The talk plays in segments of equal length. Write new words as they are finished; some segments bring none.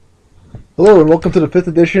Hello and welcome to the 5th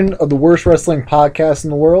edition of the worst wrestling podcast in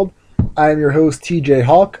the world. I am your host TJ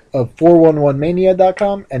Hawk of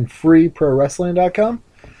 411mania.com and freeprowrestling.com.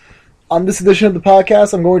 On this edition of the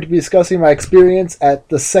podcast, I'm going to be discussing my experience at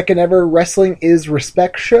the second ever Wrestling is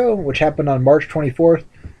Respect show, which happened on March 24th,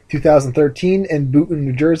 2013 in Boonton,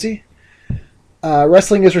 New Jersey.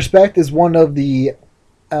 Wrestling is Respect is one of the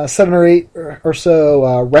 7 or 8 or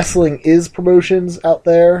so Wrestling is promotions out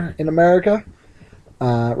there in America.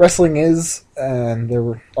 Wrestling is,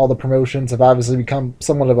 and all the promotions have obviously become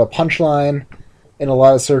somewhat of a punchline in a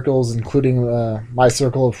lot of circles, including my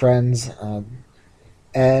circle of friends.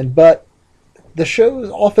 But the shows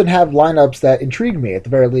often have lineups that intrigue me at the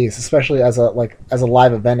very least, especially as a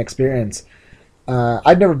live event experience.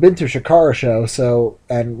 I've never been to a Chikara show,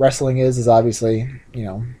 and Wrestling is obviously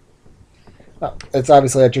it's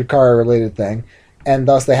obviously a Chikara related thing. And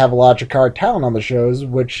thus they have a lot of Chikara talent on the shows,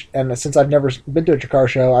 and since I've never been to a Chikara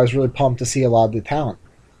show, I was really pumped to see a lot of the talent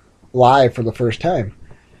live for the first time.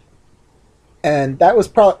 And that was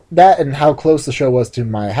that, and how close the show was to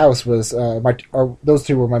my house was those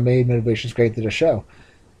two were my main motivations to create the show.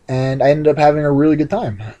 And I ended up having a really good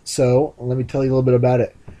time. So let me tell you a little bit about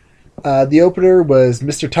it. The opener was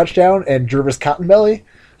Mr. Touchdown and Jervis Cottonbelly.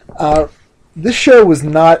 This show was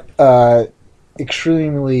not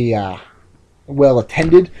extremely well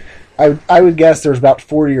attended. I would guess there was about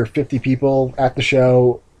 40 or 50 people at the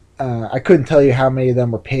show. I couldn't tell you how many of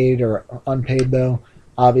them were paid or unpaid, though,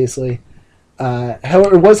 obviously.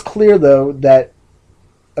 However, it was clear, though, that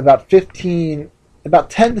about 10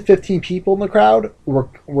 to 15 people in the crowd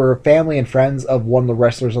were family and friends of one of the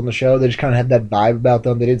wrestlers on the show. They just kind of had that vibe about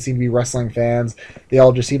them. They didn't seem to be wrestling fans. They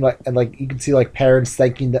all just seemed like you could see like parents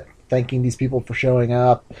thanking these people for showing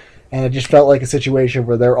up. And it just felt like a situation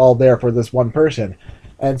where they're all there for this one person.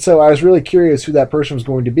 And so I was really curious who that person was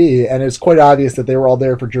going to be, and it was quite obvious that they were all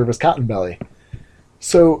there for Jervis Cottonbelly.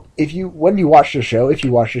 So if you watch the show,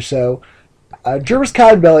 Jervis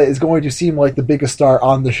Cottonbelly is going to seem like the biggest star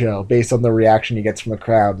on the show based on the reaction he gets from the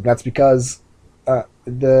crowd. And that's because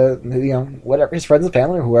whatever his friends and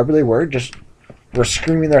family or whoever they were just were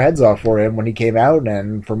screaming their heads off for him when he came out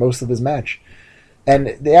and for most of his match. And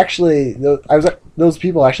those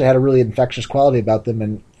people actually had a really infectious quality about them,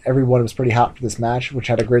 and everyone was pretty hot for this match, which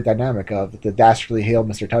had a great dynamic of the dastardly heel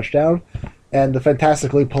Mr. Touchdown and the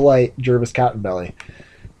fantastically polite Jervis Cottonbelly.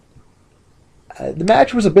 The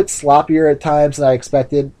match was a bit sloppier at times than I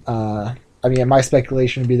expected. My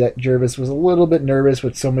speculation would be that Jervis was a little bit nervous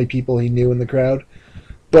with so many people he knew in the crowd.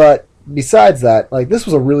 But besides that, this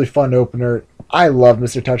was a really fun opener. I love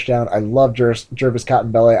Mr. Touchdown. I love Jervis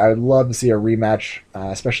Cottonbelly. I would love to see a rematch,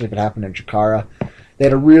 especially if it happened in Chikara. They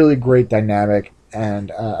had a really great dynamic,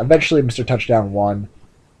 and eventually Mr. Touchdown won,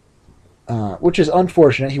 which is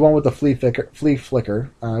unfortunate. He won with the flea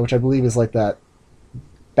flicker, which I believe is like that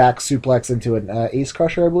back suplex into an ace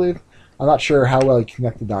crusher, I believe. I'm not sure how well he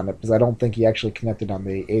connected on it, because I don't think he actually connected on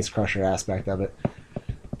the ace crusher aspect of it.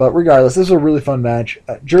 But regardless, this was a really fun match.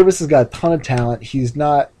 Jervis has got a ton of talent. He's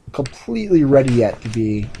not completely ready yet to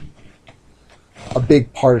be a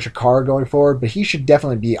big part of Chikara going forward, but he should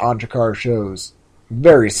definitely be on Chikara shows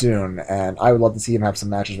very soon, and I would love to see him have some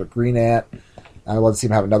matches with Green Ant. I would love to see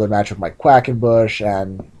him have another match with Mike Quackenbush,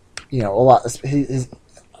 and a lot.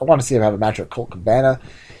 I want to see him have a match with Colt Cabana.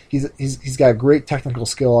 He's got a great technical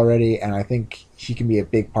skill already, and I think he can be a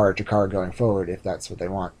big part of Chikara going forward if that's what they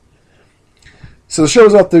want. So the show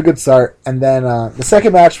was off to a good start, and then the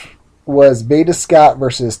second match was Beta Scott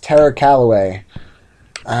versus Tara Calloway.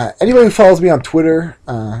 Anybody who follows me on Twitter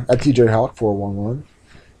at TJHawk411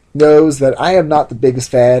 knows that I am not the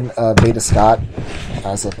biggest fan of Beta Scott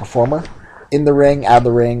as a performer. In the ring, out of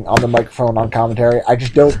the ring, on the microphone, on commentary. I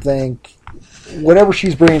just don't think whatever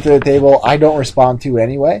she's bringing to the table, I don't respond to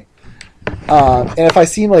anyway. And if I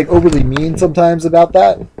seem overly mean sometimes about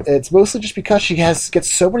that, it's mostly just because she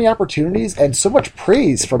gets so many opportunities and so much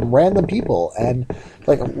praise from random people. And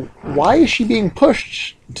why is she being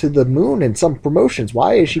pushed to the moon in some promotions?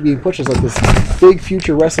 Why is she being pushed as this big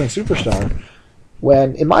future wrestling superstar?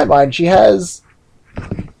 When in my mind she has,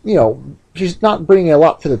 she's not bringing a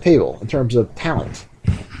lot to the table in terms of talent,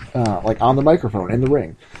 on the microphone, in the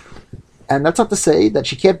ring. And that's not to say that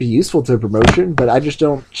she can't be useful to a promotion, but I just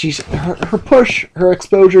don't. Her push, her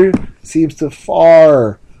exposure seems to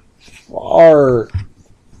far.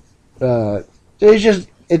 It's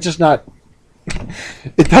just not.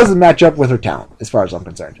 It doesn't match up with her talent, as far as I'm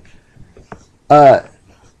concerned.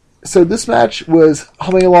 So this match was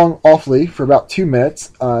humming along awfully for about 2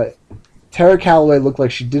 minutes. Tara Calloway looked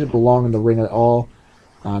like she didn't belong in the ring at all.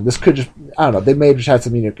 This could just, I don't know, they may have just had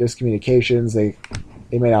some miscommunications.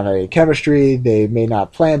 They may not have any chemistry. They may not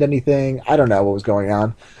have planned anything. I don't know what was going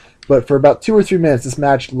on. But for about 2 or 3 minutes, this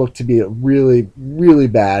match looked to be really, really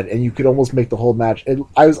bad, and you could almost make the whole match.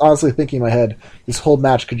 I was honestly thinking in my head, this whole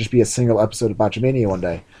match could just be a single episode of Botchamania one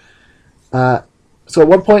day. So at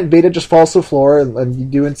one point, Veda just falls to the floor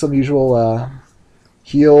and doing some usual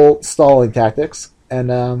heel stalling tactics.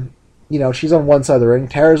 And, she's on one side of the ring,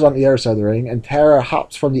 Tara's on the other side of the ring, and Tara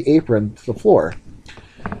hops from the apron to the floor.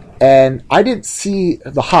 And I didn't see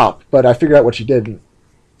the hop, but I figured out what she did.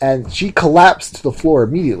 And she collapsed to the floor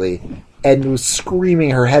immediately and was screaming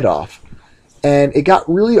her head off. And it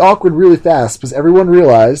got really awkward really fast because everyone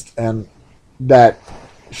realized that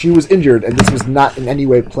she was injured and this was not in any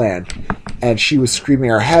way planned. And she was screaming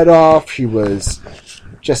her head off. She was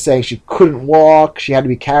just saying she couldn't walk. She had to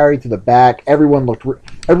be carried to the back. Everyone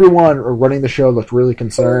running the show looked really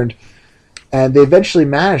concerned. And they eventually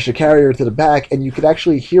managed to carry her to the back, and you could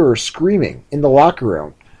actually hear her screaming in the locker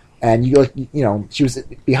room. And she was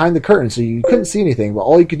behind the curtain, so you couldn't see anything, but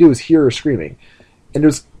all you could do was hear her screaming. And it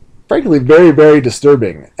was, frankly, very, very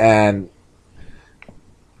disturbing. And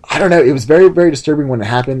I don't know, it was very, very disturbing when it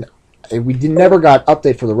happened. We never got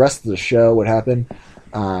update for the rest of the show, what happened.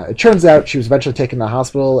 It turns out she was eventually taken to the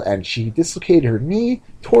hospital, and she dislocated her knee,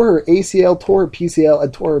 tore her ACL, tore her PCL,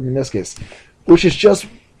 and tore her meniscus, which is just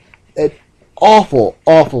an awful,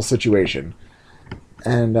 awful situation.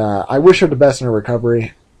 And I wish her the best in her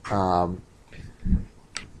recovery.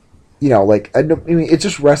 It's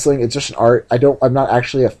just wrestling. It's just an art. I'm not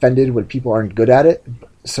actually offended when people aren't good at it.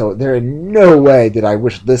 So there in no way did I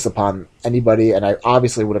wish this upon anybody. And I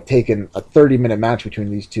obviously would have taken a 30-minute match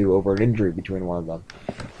between these two over an injury between one of them.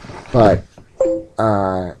 But,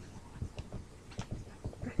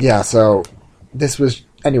 so this was,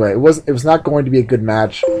 anyway, it was not going to be a good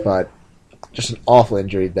match, but just an awful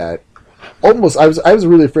injury that almost, I was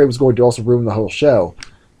really afraid it was going to also ruin the whole show.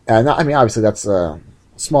 And obviously that's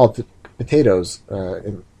small potatoes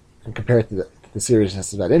in compared to the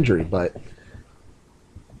seriousness of that injury, but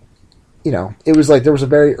it was like there was a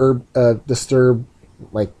very disturbed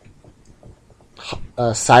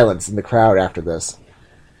silence in the crowd after this.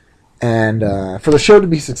 And for the show to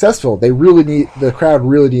be successful, the crowd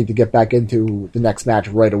really need to get back into the next match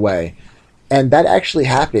right away, and that actually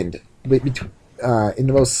happened in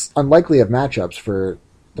the most unlikely of matchups for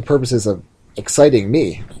the purposes of exciting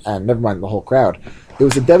me, and never mind the whole crowd. It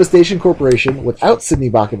was the Devastation Corporation without Sydney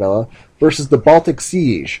Bakavella versus the Baltic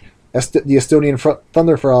Siege, the Estonian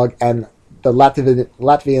Thunder Frog, and the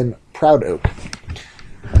Latvian Proud Oak.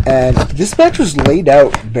 And this match was laid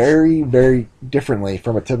out very, very differently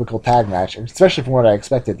from a typical tag match, especially from what I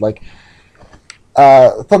expected. Like,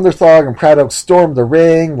 Thunder Frog and Proud Oak stormed the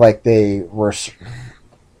ring like they were...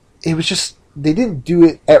 It was just... They didn't do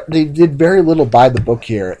it... They did very little by the book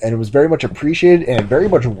here, and it was very much appreciated, and it very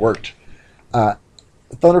much worked.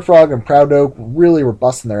 Thunder Frog and Proud Oak really were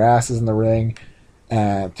busting their asses in the ring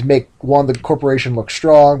to make, one, the corporation look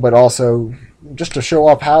strong, but also just to show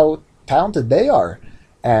off how talented they are.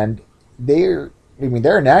 And they're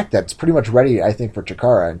an act that's pretty much ready, I think, for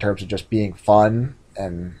Chikara in terms of just being fun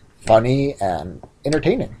and funny and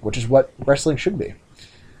entertaining, which is what wrestling should be.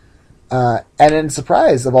 And in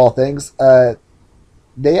surprise of all things, the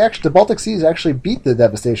Baltic Seas actually beat the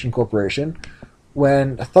Devastation Corporation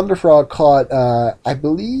when Thunder Frog caught, I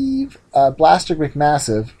believe, Blaster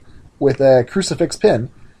McMassive with a crucifix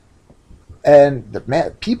pin. And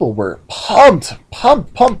people were pumped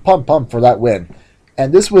for that win.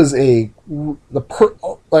 And this was pretty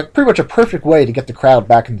much a perfect way to get the crowd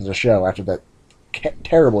back into the show after that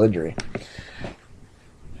terrible injury.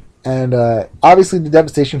 And obviously the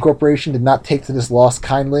Devastation Corporation did not take to this loss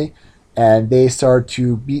kindly, and they started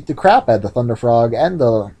to beat the crap out of the Thunder Frog and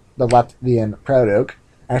the Latvian Proud Oak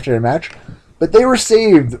after the match. But they were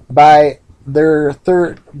saved by their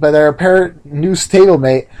apparent new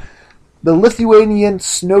stablemate, the Lithuanian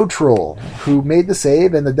Snow Troll, who made the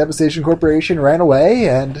save, and the Devastation Corporation ran away.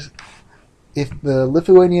 And if the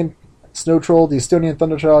Lithuanian Snow Troll, the Estonian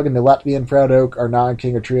Thunder Frog, and the Latvian Proud Oak are not in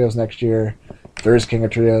King of Trios next year, if there is King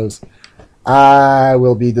of Trios, I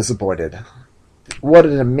will be disappointed. What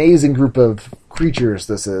an amazing group of creatures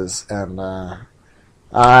this is, and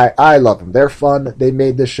I love them. They're fun. They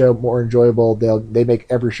made this show more enjoyable. They make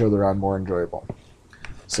every show they're on more enjoyable.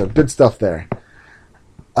 So good stuff there.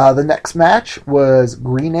 The next match was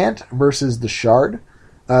Green Ant versus The Shard.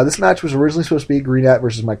 This match was originally supposed to be Green Ant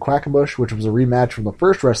versus Mike Quackenbush, which was a rematch from the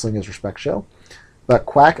first Wrestling is Respect show. But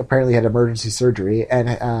Quack apparently had emergency surgery, and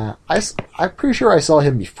I'm pretty sure I saw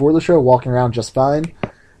him before the show walking around just fine.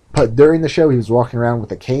 But during the show, he was walking around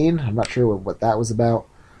with a cane. I'm not sure what that was about.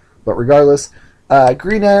 But regardless,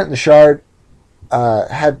 Green Ant and The Shard,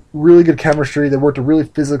 had really good chemistry. They worked a really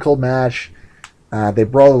physical match. They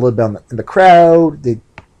brawled a little bit in the crowd. They,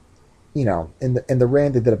 in the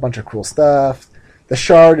ring, they did a bunch of cool stuff. The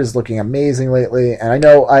Shard is looking amazing lately, and I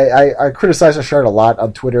know I criticize the Shard a lot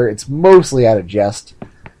on Twitter. It's mostly out of jest,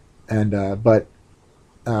 but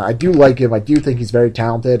I do like him. I do think he's very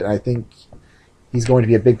talented, and I think he's going to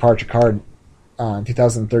be a big part of Jakar in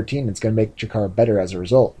 2013. It's going to make Jakar better as a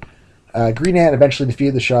result. Green Ant eventually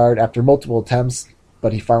defeated the Shard after multiple attempts,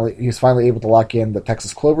 but he was finally able to lock in the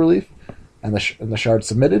Texas Cloverleaf, and the Shard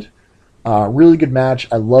submitted. Really good match.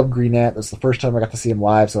 I love Green Ant. That's the first time I got to see him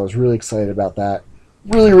live, so I was really excited about that.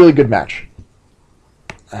 Really, really good match.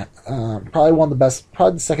 Probably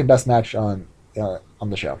the second best match on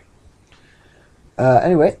the show.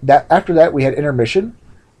 Anyway, after that we had intermission,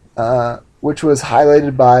 which was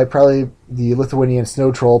highlighted by probably the Lithuanian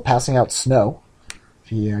snow troll passing out snow.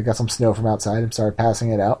 He got some snow from outside and started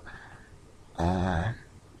passing it out.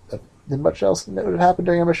 Did much else note happened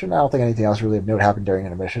during intermission? I don't think anything else really of note happened during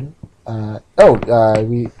intermission. It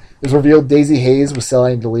was revealed Daisy Hayes was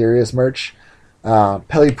selling Delirious merch.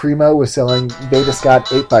 Peli Primo was selling Beta Scott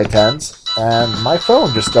 8x10s, and my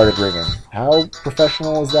phone just started ringing. How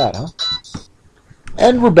professional is that, huh?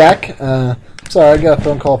 And we're back. Sorry, I got a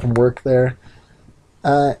phone call from work there.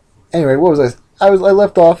 Anyway, what was I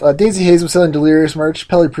left off. Daisy Hayes was selling Delirious merch.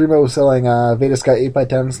 Peli Primo was selling Veda Scott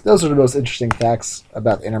 8x10s. Those are the most interesting facts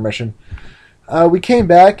about the intermission. We came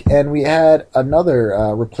back, and we had another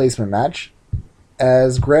replacement match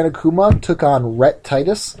as Gran Akuma took on Rhett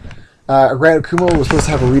Titus. Gran Akuma was supposed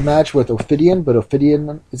to have a rematch with Ophidian, but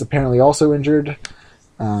Ophidian is apparently also injured.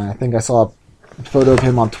 I think I saw a photo of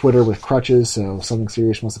him on Twitter with crutches, so something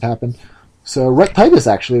serious must have happened. So Rhett Titus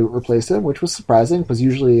actually replaced him, which was surprising, because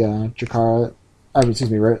usually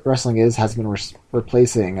Wrestling has been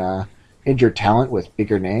replacing injured talent with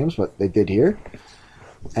bigger names, but they did here.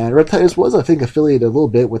 And Rhett Titus was, I think, affiliated a little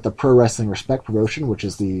bit with the Pro Wrestling Respect promotion, which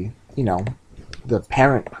is the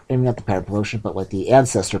parent, maybe not the parent promotion, but like the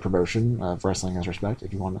ancestor promotion of Wrestling as Respect,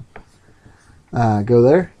 if you want to go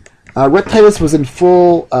there. Rhett Titus was in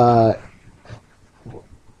full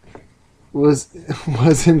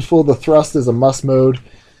the thrust is a must mode.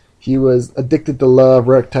 He was addicted to love.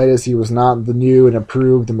 Rhett Titus, he was not the new and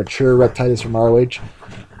improved and mature Rhett Titus from ROH.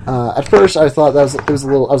 At first, I thought I was a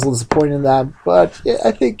little disappointed in that, but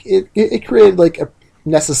I think it created like a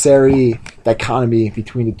necessary dichotomy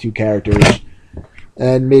between the two characters,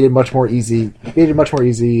 and made it much more easy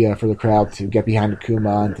for the crowd to get behind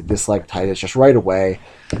Akuma and to dislike Titus just right away.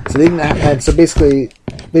 So basically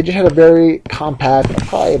they just had a very compact,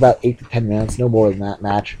 probably about 8 to 10 minutes, no more than that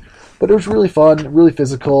match. But it was really fun, really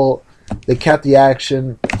physical. They kept the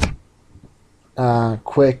action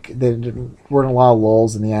quick. There weren't a lot of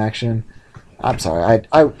lulls in the action. I'm sorry,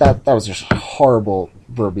 that was just horrible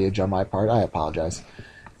verbiage on my part. I apologize.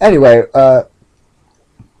 Anyway,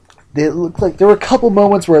 it looked like there were a couple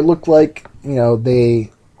moments where it looked like I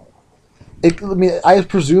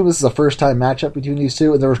presume this is a first time matchup between these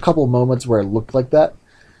two, and there were a couple moments where it looked like that.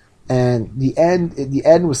 And the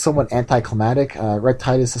end was somewhat anticlimactic. Rhett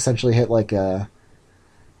Titus essentially hit like an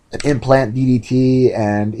implant DDT,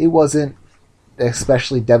 and it wasn't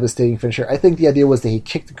especially devastating finisher. I think the idea was that he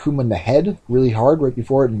kicked Akuma in the head really hard right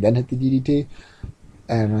before it, and then hit the DDT.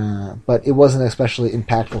 But it wasn't an especially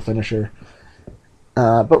impactful finisher.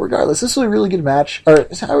 But regardless, this was a really good match, or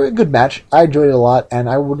a good match. I enjoyed it a lot, and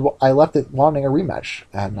I left it wanting a rematch.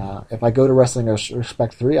 And if I go to Wrestling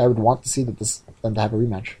Respect 3, I would want to see them to have a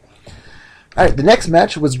rematch. All right, the next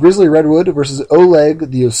match was Grizzly Redwood versus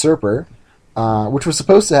Oleg the Usurper, which was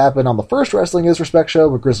supposed to happen on the first Wrestling is Respect show,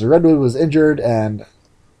 but Grizzly Redwood was injured,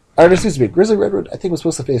 Grizzly Redwood I think was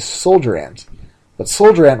supposed to face Soldier Ant, but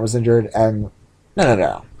Soldier Ant was injured, and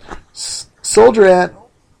no. Soldier Ant,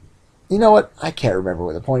 you know what? I can't remember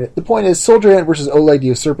what the point is. The point is Soldier Ant versus Oleg the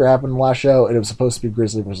Usurper happened in the last show, and it was supposed to be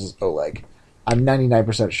Grizzly versus Oleg. I'm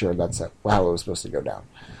 99% sure that's how it was supposed to go down.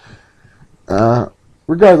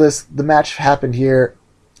 Regardless, the match happened here.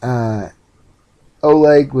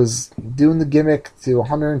 Oleg was doing the gimmick to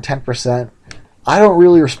 110%. I don't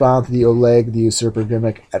really respond to the Oleg the Usurper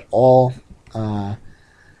gimmick at all. I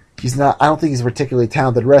don't think he's a particularly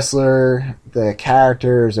talented wrestler. The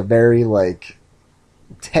character is a very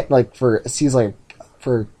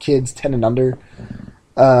for kids 10 and under.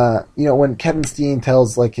 When Kevin Steen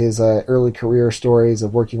tells his early career stories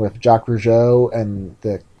of working with Jacques Rougeau and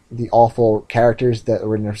the awful characters that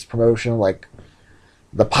were in his promotion, like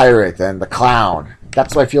the pirate and the clown.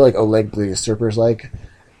 That's what I feel like Oleg the Usurper is like.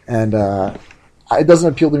 And it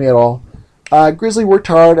doesn't appeal to me at all. Grizzly worked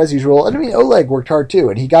hard as usual. Oleg worked hard too,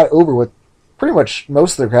 and he got over with pretty much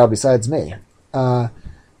most of the crowd besides me.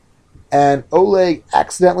 And Oleg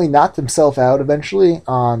accidentally knocked himself out eventually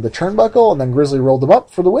on the turnbuckle, and then Grizzly rolled him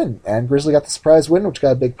up for the win. And Grizzly got the surprise win, which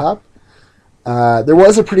got a big pop. There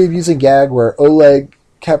was a pretty amusing gag where Oleg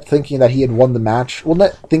kept thinking that he had won the match. Well,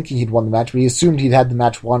 not thinking he'd won the match, but he assumed he'd had the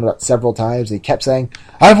match won about several times. He kept saying,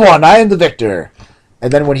 "I've won, I am the victor."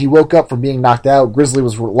 And then when he woke up from being knocked out, Grizzly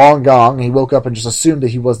was long gone, and he woke up and just assumed that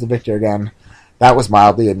he was the victor again. That was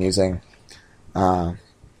mildly amusing. Not...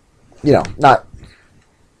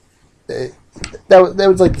 That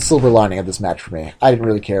was like the silver lining of this match for me. I didn't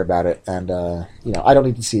really care about it, and I don't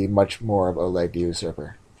need to see much more of Oleg the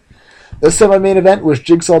Usurper. The semi-main event was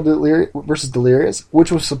Jigsaw versus Delirious,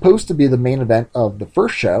 which was supposed to be the main event of the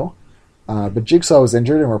first show, but Jigsaw was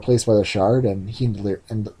injured and replaced by the Shard, and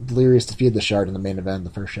Delirious defeated the Shard in the main event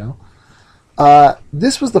of the first show.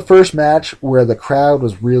 This was the first match where the crowd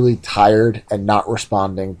was really tired and not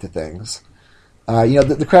responding to things.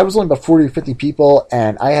 The crowd was only about 40 or 50 people,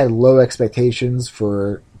 and I had low expectations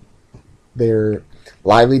for their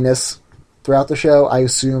liveliness throughout the show. I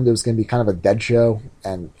assumed it was going to be kind of a dead show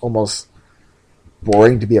and almost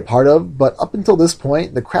boring to be a part of, but up until this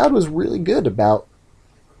point, the crowd was really good about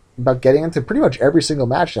getting into pretty much every single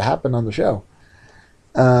match that happened on the show.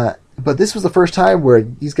 But this was the first time where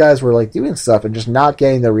these guys were like doing stuff and just not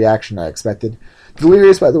getting the reaction I expected.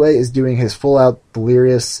 Delirious, by the way, is doing his full-out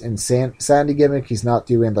Delirious and Sandy gimmick. He's not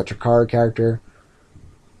doing the Chikara character,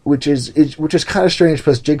 which is kind of strange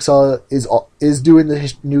because Jigsaw is doing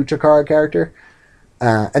the new Chikara character,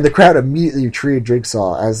 and the crowd immediately treated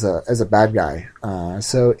Jigsaw as a bad guy.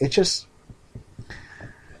 So it just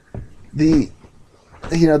the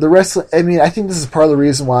wrestling. I mean, I think this is part of the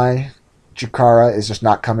reason why Chikara is just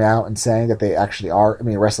not coming out and saying that they actually are. I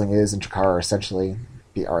mean, wrestling is and Chikara are essentially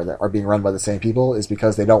are being run by the same people, is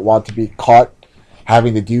because they don't want to be caught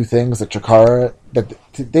having to do things that Chikara, that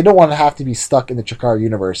they don't want to have to be stuck in the Chikara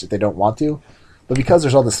universe if they don't want to. But because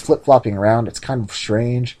there's all this flip-flopping around, it's kind of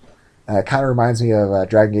strange. It kind of reminds me of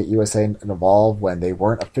Dragon Gate USA and Evolve when they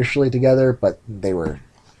weren't officially together, but they were.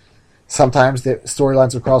 Sometimes the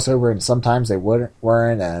storylines would cross over, and sometimes they weren't,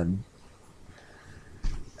 and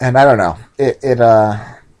I don't know. It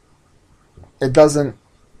doesn't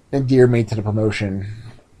endear me to the promotion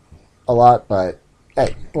a lot, but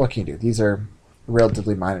hey, what can you do? These are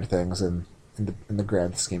relatively minor things in the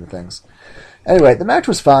grand scheme of things. Anyway, the match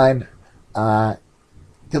was fine.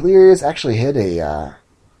 Delirious actually hit a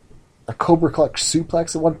Cobra Clutch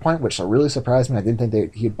suplex at one point, which really surprised me. I didn't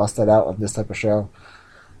think he'd bust that out on this type of show.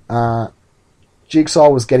 Jigsaw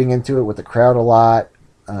was getting into it with the crowd a lot.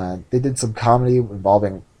 They did some comedy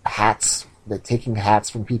involving hats. They're taking hats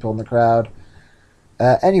from people in the crowd.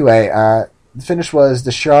 Anyway, the finish was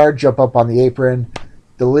the Shard jump up on the apron.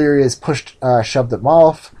 Delirious shoved him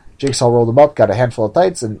off. Jigsaw rolled him up, got a handful of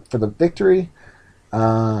tights, and for the victory.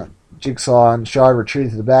 Jigsaw and Shard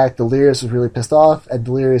retreated to the back. Delirious was really pissed off, and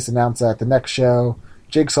Delirious announced that at the next show,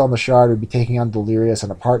 Jigsaw and the Shard would be taking on Delirious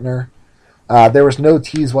and a partner. There was no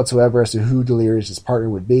tease whatsoever as to who Delirious' partner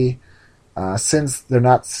would be. Since they're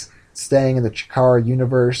not staying in the Chikara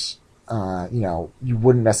universe, it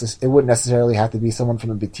wouldn't necessarily have to be someone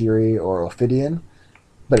from the Batiri or Ophidian,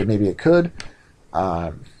 but maybe it could.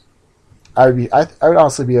 I would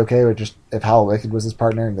honestly be okay with just if Hal Wicked was his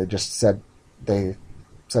partner and they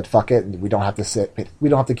said fuck it and we don't have to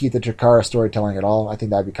keep the Chikara storytelling at all. I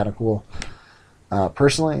think that'd be kind of cool,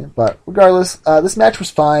 personally. But regardless, this match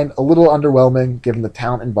was fine. A little underwhelming given the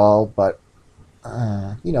talent involved, but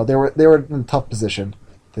they were in a tough position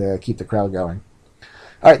to keep the crowd going.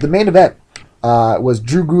 All right, the main event was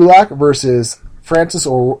Drew Gulak versus Francis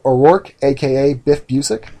O'Rourke, a.k.a. Biff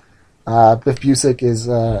Busick. Biff Busick is...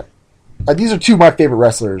 these are two of my favorite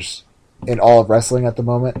wrestlers in all of wrestling at the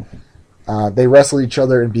moment. They wrestled each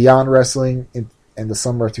other in Beyond Wrestling in the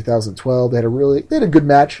summer of 2012. They had a good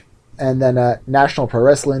match. And then National Pro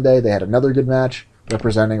Wrestling Day, they had another good match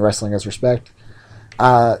representing Wrestling as Respect.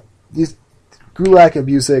 These Gulak and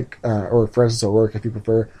Busick, or Francis O'Rourke if you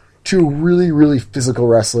prefer, two really, really physical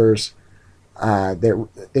wrestlers.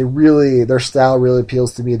 Their style really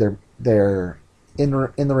appeals to me. Their in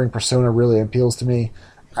the ring persona really appeals to me.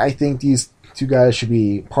 I think these two guys should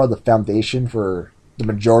be part of the foundation for the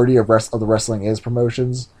majority of the Wrestling Is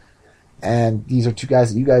promotions. And these are two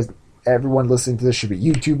guys that everyone listening to this should be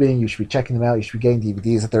YouTubing. You should be checking them out. You should be getting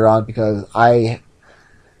DVDs that they're on, because I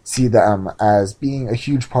see them as being a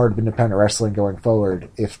huge part of independent wrestling going forward.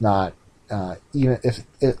 If not, unless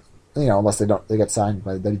they get signed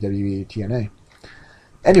by the WWE TNA.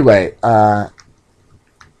 Anyway, the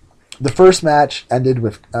first match ended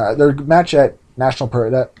with their match at National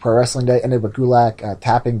Pro Wrestling Day ended with Gulak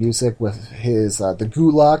tapping Busick with his the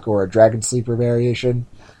Gulak, or a Dragon Sleeper variation.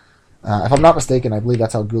 If I'm not mistaken, I believe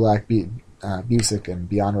that's how Gulak beat Busick in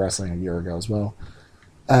Beyond Wrestling a year ago as well.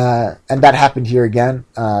 And that happened here again.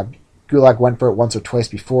 Gulak went for it once or twice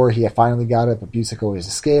before. He had finally got it, but Busick always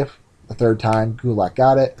escaped. The third time, Gulak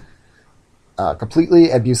got it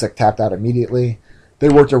completely, and Busick tapped out immediately. They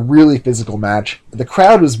worked a really physical match. The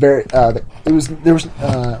crowd was very.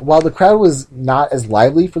 While the crowd was not as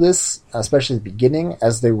lively for this, especially at the beginning,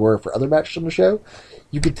 as they were for other matches on the show,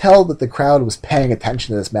 you could tell that the crowd was paying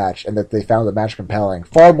attention to this match and that they found the match compelling,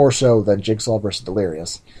 far more so than Jigsaw versus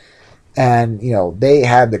Delirious. And they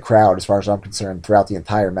had the crowd, as far as I'm concerned, throughout the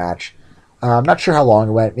entire match. I'm not sure how long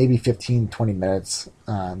it went, maybe 15, 20 minutes,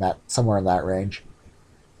 somewhere in that range.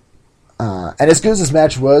 And as good as this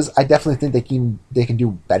match was, I definitely think they can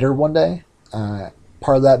do better one day.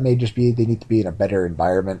 Part of that may just be they need to be in a better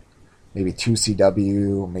environment. Maybe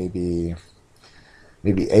 2CW, maybe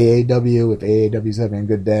AAW if AAW's having a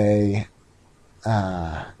good day.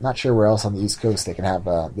 Not sure where else on the East Coast they can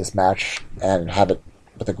have this match and have it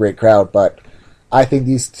with a great crowd, but I think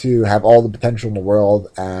these two have all the potential in the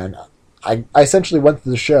world, and I essentially went to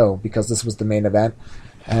the show because this was the main event,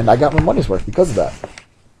 and I got my money's worth because of that.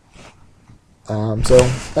 So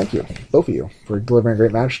thank you, both of you, for delivering a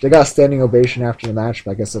great match. They got a standing ovation after the match,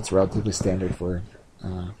 but I guess that's relatively standard for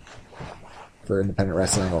independent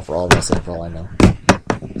wrestling, or for all wrestling, for all I know.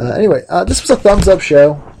 Anyway, this was a thumbs up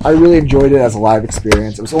show. I really enjoyed it as a live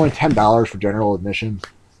experience. It was only $10 for general admission.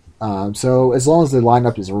 So as long as the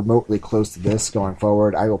lineup is remotely close to this going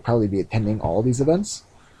forward, I will probably be attending all these events.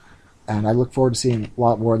 And I look forward to seeing a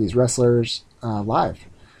lot more of these wrestlers live.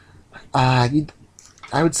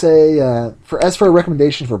 I would say, as for a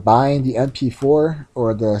recommendation for buying the MP4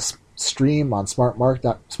 or the stream on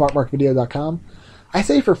smartmarkvideo.com, I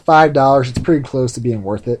say for $5, it's pretty close to being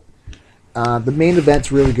worth it. The main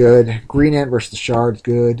event's really good. Green Ant versus the Shard's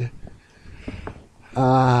good.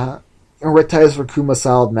 Reptiles for Kuma,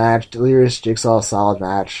 solid match. Delirious Jigsaw, solid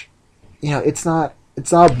match. It's not a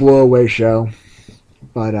blowaway show,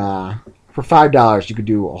 but for $5 you could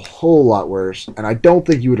do a whole lot worse, and I don't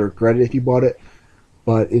think you would regret it if you bought it.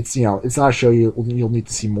 But it's it's not a show you'll need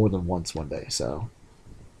to see more than once one day. So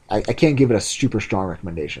I can't give it a super strong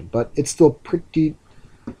recommendation, but it's still pretty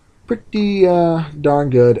darn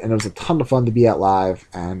good, and it was a ton of fun to be at live,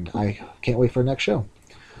 and I can't wait for the next show.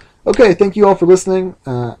 Okay, thank you all for listening.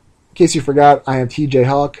 In case you forgot, I am TJ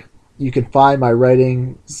Hawk. You can find my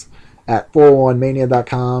writings at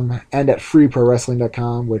 401mania.com and at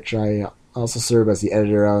freeprowrestling.com, which I also serve as the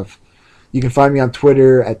editor of. You can find me on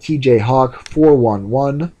Twitter at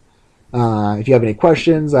TJHawk411. If you have any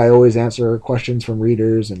questions, I always answer questions from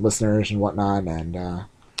readers and listeners and whatnot. And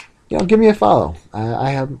give me a follow.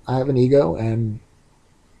 I have an ego, and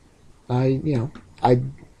my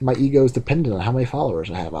ego is dependent on how many followers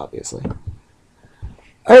I have, obviously.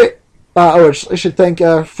 All right. I should thank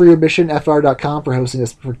freeadmissionfr.com for hosting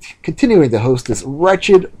this, for continuing to host this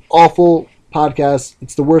wretched, awful podcast.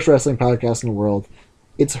 It's the worst wrestling podcast in the world.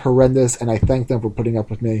 It's horrendous, and I thank them for putting up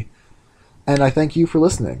with me. And I thank you for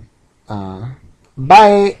listening.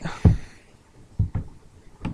 Bye!